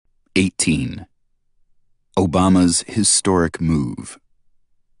18. Obama's historic move.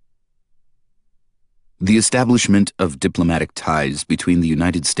 The establishment of diplomatic ties between the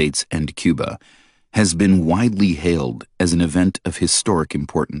United States and Cuba has been widely hailed as an event of historic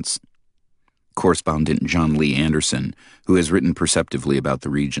importance. Correspondent John Lee Anderson, who has written perceptively about the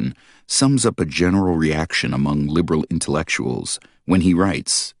region, sums up a general reaction among liberal intellectuals when he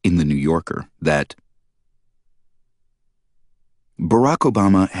writes in The New Yorker that Barack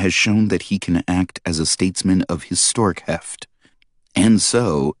Obama has shown that he can act as a statesman of historic heft, and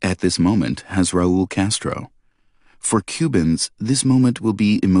so, at this moment, has Raul Castro. For Cubans, this moment will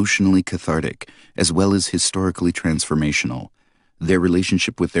be emotionally cathartic as well as historically transformational. Their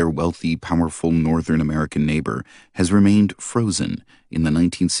relationship with their wealthy, powerful Northern American neighbor has remained frozen in the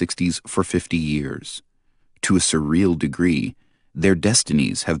 1960s for 50 years. To a surreal degree, their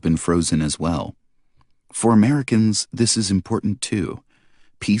destinies have been frozen as well. For Americans, this is important too.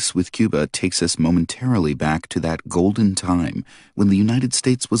 Peace with Cuba takes us momentarily back to that golden time when the United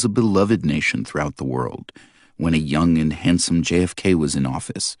States was a beloved nation throughout the world, when a young and handsome JFK was in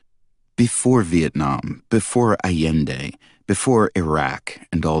office. Before Vietnam, before Allende, before Iraq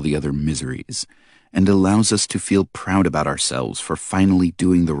and all the other miseries, and allows us to feel proud about ourselves for finally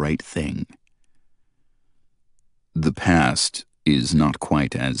doing the right thing. The past is not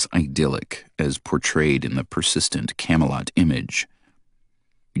quite as idyllic as portrayed in the persistent Camelot image.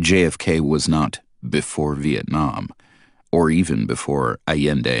 JFK was not before Vietnam, or even before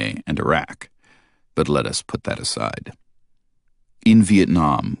Allende and Iraq, but let us put that aside. In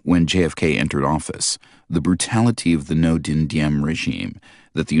Vietnam, when JFK entered office, the brutality of the No Dinh Diem regime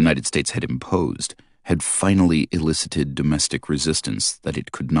that the United States had imposed had finally elicited domestic resistance that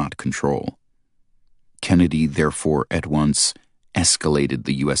it could not control. Kennedy, therefore, at once escalated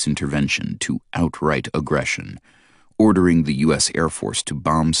the U.S. intervention to outright aggression, ordering the U.S. Air Force to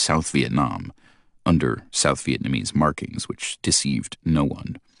bomb South Vietnam, under South Vietnamese markings which deceived no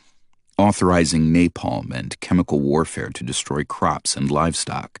one, authorizing napalm and chemical warfare to destroy crops and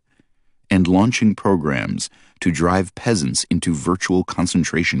livestock, and launching programs to drive peasants into virtual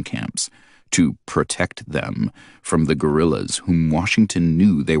concentration camps to protect them from the guerrillas whom Washington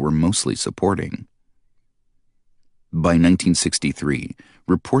knew they were mostly supporting. By 1963,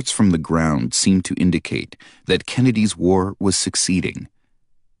 reports from the ground seemed to indicate that Kennedy's war was succeeding,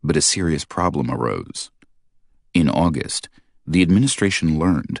 but a serious problem arose. In August, the administration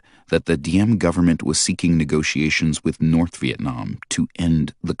learned that the Diem government was seeking negotiations with North Vietnam to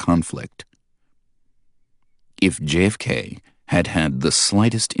end the conflict. If JFK had had the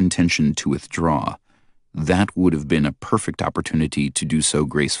slightest intention to withdraw, that would have been a perfect opportunity to do so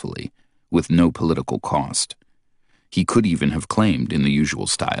gracefully, with no political cost. He could even have claimed, in the usual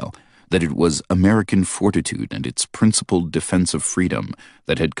style, that it was American fortitude and its principled defense of freedom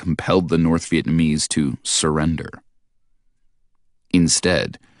that had compelled the North Vietnamese to surrender.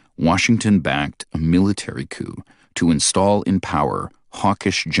 Instead, Washington backed a military coup to install in power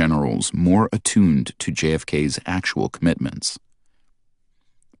hawkish generals more attuned to JFK's actual commitments.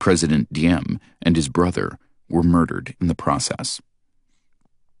 President Diem and his brother were murdered in the process.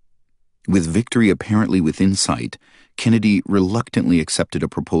 With victory apparently within sight, Kennedy reluctantly accepted a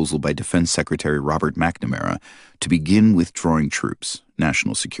proposal by Defense Secretary Robert McNamara to begin withdrawing troops,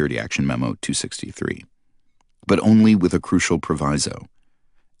 National Security Action Memo 263, but only with a crucial proviso: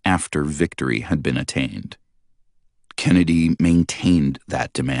 after victory had been attained. Kennedy maintained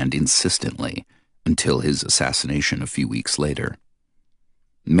that demand insistently until his assassination a few weeks later.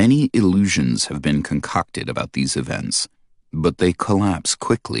 Many illusions have been concocted about these events, but they collapse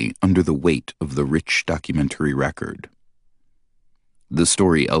quickly under the weight of the rich documentary record. The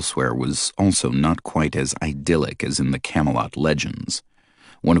story elsewhere was also not quite as idyllic as in the Camelot legends.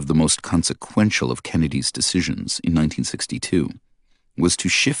 One of the most consequential of Kennedy's decisions in 1962 was to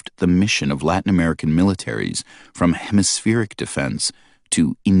shift the mission of Latin American militaries from hemispheric defense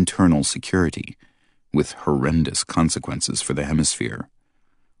to internal security, with horrendous consequences for the hemisphere.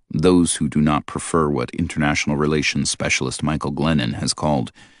 Those who do not prefer what international relations specialist Michael Glennon has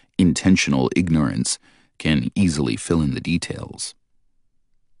called intentional ignorance can easily fill in the details.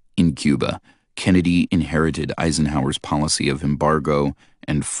 In Cuba, Kennedy inherited Eisenhower's policy of embargo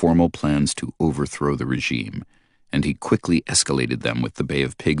and formal plans to overthrow the regime, and he quickly escalated them with the Bay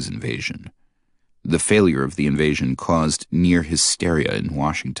of Pigs invasion. The failure of the invasion caused near hysteria in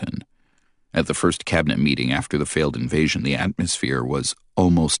Washington. At the first cabinet meeting after the failed invasion, the atmosphere was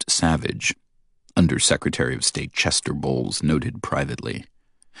almost savage. Under Secretary of State Chester Bowles noted privately,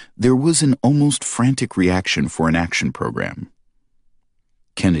 there was an almost frantic reaction for an action program.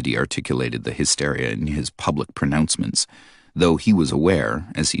 Kennedy articulated the hysteria in his public pronouncements, though he was aware,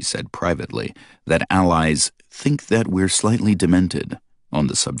 as he said privately, that allies think that we're slightly demented on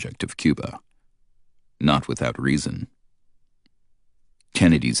the subject of Cuba. Not without reason.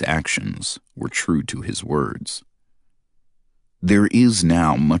 Kennedy's actions were true to his words. There is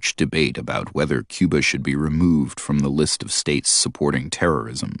now much debate about whether Cuba should be removed from the list of states supporting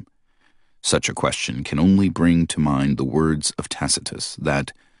terrorism. Such a question can only bring to mind the words of Tacitus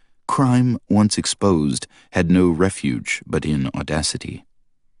that crime once exposed had no refuge but in audacity.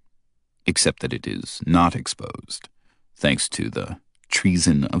 Except that it is not exposed, thanks to the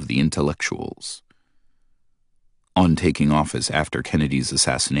treason of the intellectuals. On taking office after Kennedy's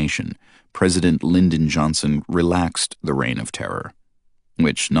assassination, President Lyndon Johnson relaxed the reign of terror,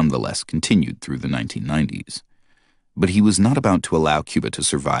 which nonetheless continued through the 1990s. But he was not about to allow Cuba to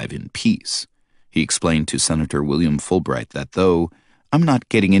survive in peace. He explained to Senator William Fulbright that though I'm not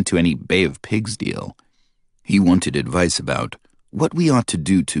getting into any Bay of Pigs deal, he wanted advice about what we ought to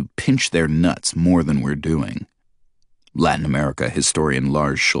do to pinch their nuts more than we're doing. Latin America historian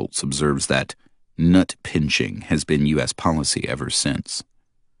Lars Schultz observes that nut pinching has been U.S. policy ever since.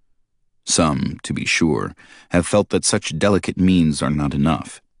 Some, to be sure, have felt that such delicate means are not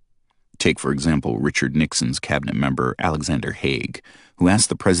enough. Take, for example, Richard Nixon's cabinet member Alexander Haig, who asked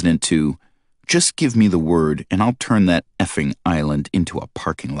the president to just give me the word and I'll turn that effing island into a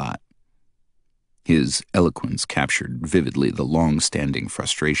parking lot. His eloquence captured vividly the long-standing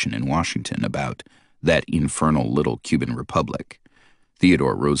frustration in Washington about that infernal little Cuban republic,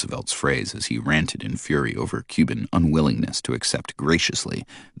 Theodore Roosevelt's phrase as he ranted in fury over Cuban unwillingness to accept graciously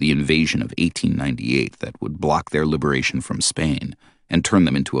the invasion of 1898 that would block their liberation from Spain and turn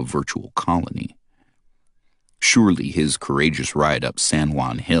them into a virtual colony. Surely his courageous ride up San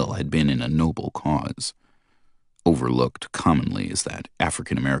Juan Hill had been in a noble cause. Overlooked commonly is that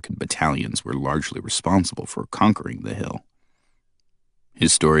African-American battalions were largely responsible for conquering the hill.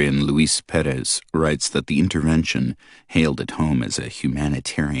 Historian Luis Perez writes that the intervention, hailed at home as a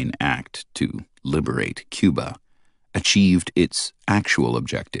humanitarian act to liberate Cuba, achieved its actual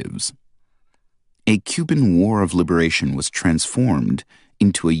objectives. A Cuban war of liberation was transformed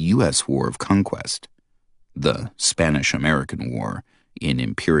into a U.S. war of conquest, the Spanish-American War in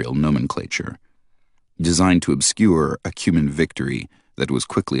imperial nomenclature, designed to obscure a Cuban victory that was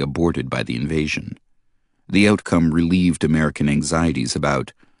quickly aborted by the invasion. The outcome relieved American anxieties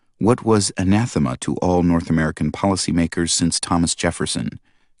about what was anathema to all North American policymakers since Thomas Jefferson,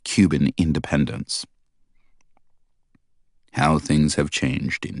 Cuban independence. How things have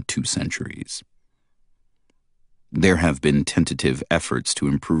changed in 2 centuries. There have been tentative efforts to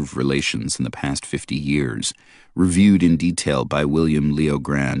improve relations in the past 50 years, reviewed in detail by William Leo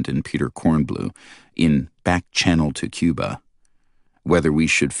Grand and Peter Kornbluh in Back Channel to Cuba. Whether we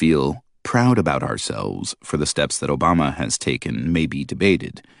should feel proud about ourselves for the steps that Obama has taken may be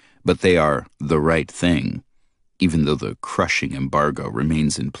debated, but they are the right thing, even though the crushing embargo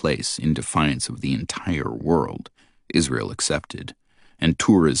remains in place in defiance of the entire world, Israel excepted, and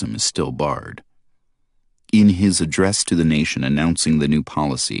tourism is still barred. In his address to the nation announcing the new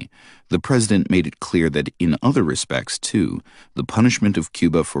policy, the president made it clear that in other respects, too, the punishment of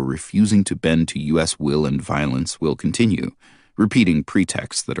Cuba for refusing to bend to U.S. will and violence will continue, repeating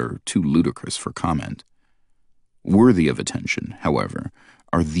pretexts that are too ludicrous for comment. Worthy of attention, however,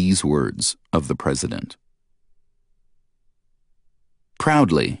 are these words of the president.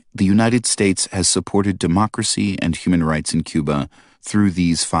 Proudly, the United States has supported democracy and human rights in Cuba through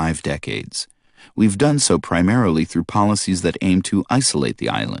these 5 decades. We've done so primarily through policies that aim to isolate the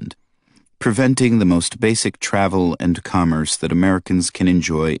island, preventing the most basic travel and commerce that Americans can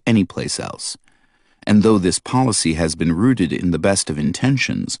enjoy anyplace else. And though this policy has been rooted in the best of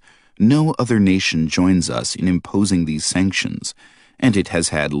intentions, no other nation joins us in imposing these sanctions, and it has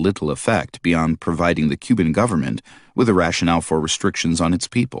had little effect beyond providing the Cuban government with a rationale for restrictions on its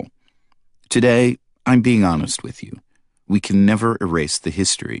people. Today, I'm being honest with you. We can never erase the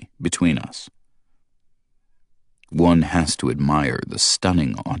history between us. One has to admire the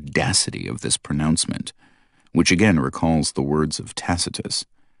stunning audacity of this pronouncement, which again recalls the words of Tacitus.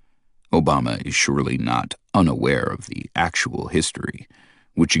 Obama is surely not unaware of the actual history,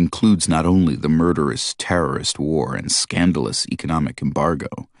 which includes not only the murderous terrorist war and scandalous economic embargo,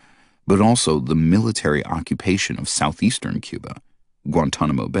 but also the military occupation of southeastern Cuba,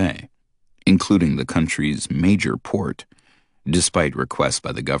 Guantanamo Bay, including the country's major port, despite requests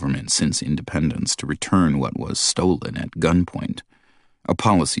by the government since independence to return what was stolen at gunpoint, a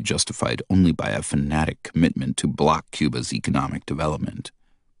policy justified only by a fanatic commitment to block Cuba's economic development.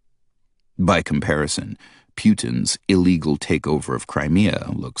 By comparison, Putin's illegal takeover of Crimea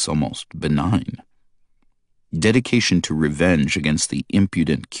looks almost benign. Dedication to revenge against the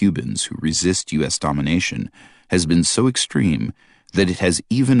impudent Cubans who resist U.S. domination has been so extreme that it has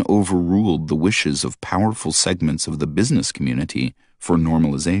even overruled the wishes of powerful segments of the business community for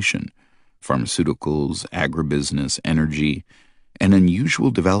normalization, pharmaceuticals, agribusiness, energy, an unusual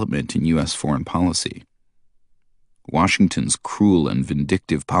development in U.S. foreign policy. Washington's cruel and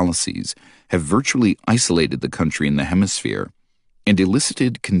vindictive policies have virtually isolated the country in the hemisphere and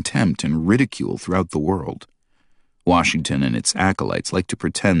elicited contempt and ridicule throughout the world. Washington and its acolytes like to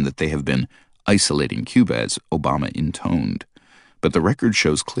pretend that they have been isolating Cuba, as Obama intoned, but the record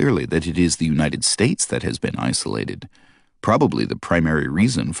shows clearly that it is the United States that has been isolated, probably the primary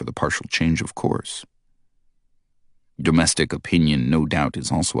reason for the partial change of course. Domestic opinion, no doubt,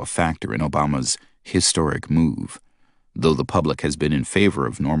 is also a factor in Obama's historic move, though the public has been in favor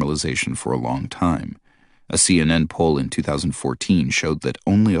of normalization for a long time. A CNN poll in 2014 showed that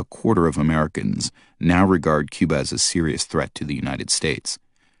only a quarter of Americans now regard Cuba as a serious threat to the United States,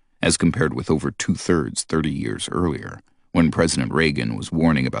 as compared with over two-thirds 30 years earlier, when President Reagan was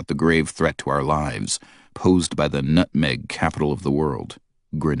warning about the grave threat to our lives posed by the nutmeg capital of the world,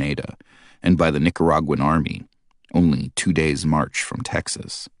 Grenada, and by the Nicaraguan army, only 2 days' march from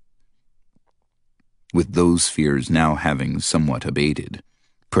Texas. With those fears now having somewhat abated,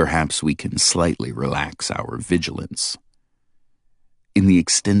 perhaps we can slightly relax our vigilance. In the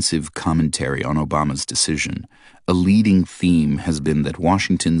extensive commentary on Obama's decision, a leading theme has been that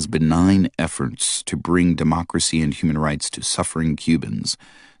Washington's benign efforts to bring democracy and human rights to suffering Cubans,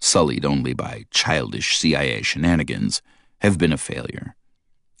 sullied only by childish CIA shenanigans, have been a failure.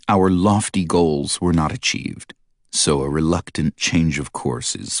 Our lofty goals were not achieved, so a reluctant change of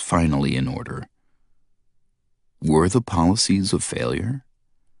course is finally in order. Were the policies a failure?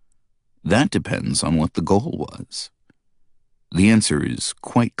 That depends on what the goal was. The answer is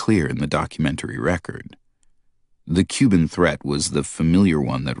quite clear in the documentary record. The Cuban threat was the familiar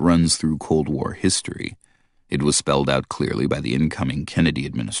one that runs through Cold War history. It was spelled out clearly by the incoming Kennedy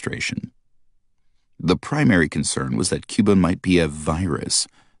administration. The primary concern was that Cuba might be a virus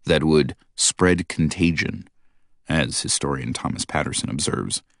that would spread contagion. As historian Thomas Patterson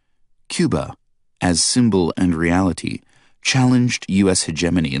observes, Cuba, as symbol and reality, challenged U.S.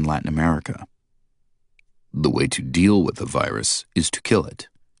 hegemony in Latin America. The way to deal with the virus is to kill it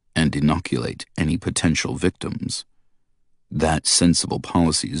and inoculate any potential victims. That sensible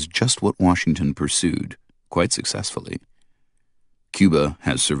policy is just what Washington pursued, quite successfully. Cuba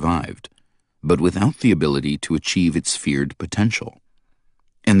has survived, but without the ability to achieve its feared potential.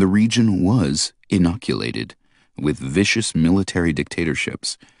 And the region was inoculated with vicious military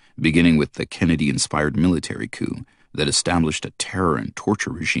dictatorships, beginning with the Kennedy-inspired military coup that established a terror and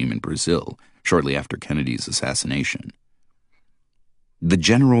torture regime in Brazil shortly after Kennedy's assassination. The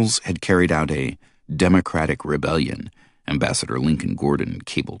generals had carried out a democratic rebellion, Ambassador Lincoln Gordon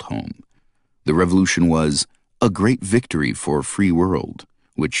cabled home. The revolution was a great victory for a free world,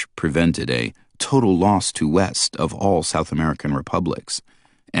 which prevented a total loss to West of all South American republics,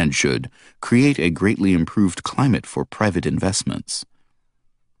 and should create a greatly improved climate for private investments.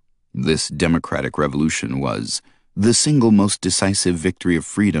 This democratic revolution was the single most decisive victory of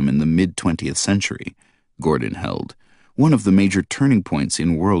freedom in the mid-20th century, Gordon held, one of the major turning points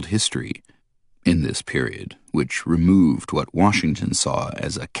in world history in this period, which removed what Washington saw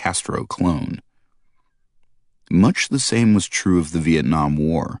as a Castro clone. Much the same was true of the Vietnam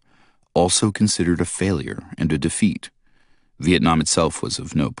War, also considered a failure and a defeat. Vietnam itself was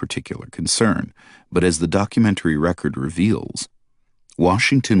of no particular concern, but as the documentary record reveals,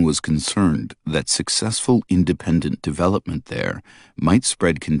 Washington was concerned that successful independent development there might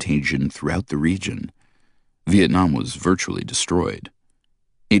spread contagion throughout the region. Vietnam was virtually destroyed.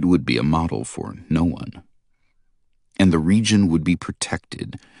 It would be a model for no one. And the region would be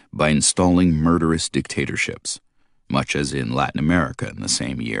protected by installing murderous dictatorships, much as in Latin America in the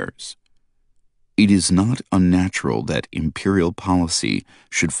same years. It is not unnatural that imperial policy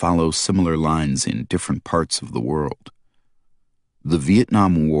should follow similar lines in different parts of the world. The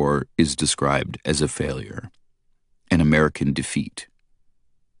Vietnam War is described as a failure, an American defeat.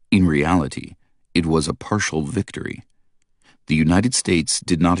 In reality, it was a partial victory. The United States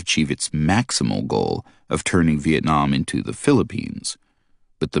did not achieve its maximal goal of turning Vietnam into the Philippines,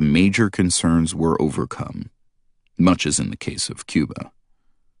 but the major concerns were overcome, much as in the case of Cuba.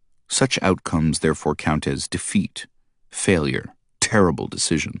 Such outcomes therefore count as defeat, failure, terrible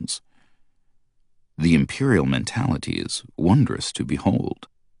decisions. The imperial mentality is wondrous to behold.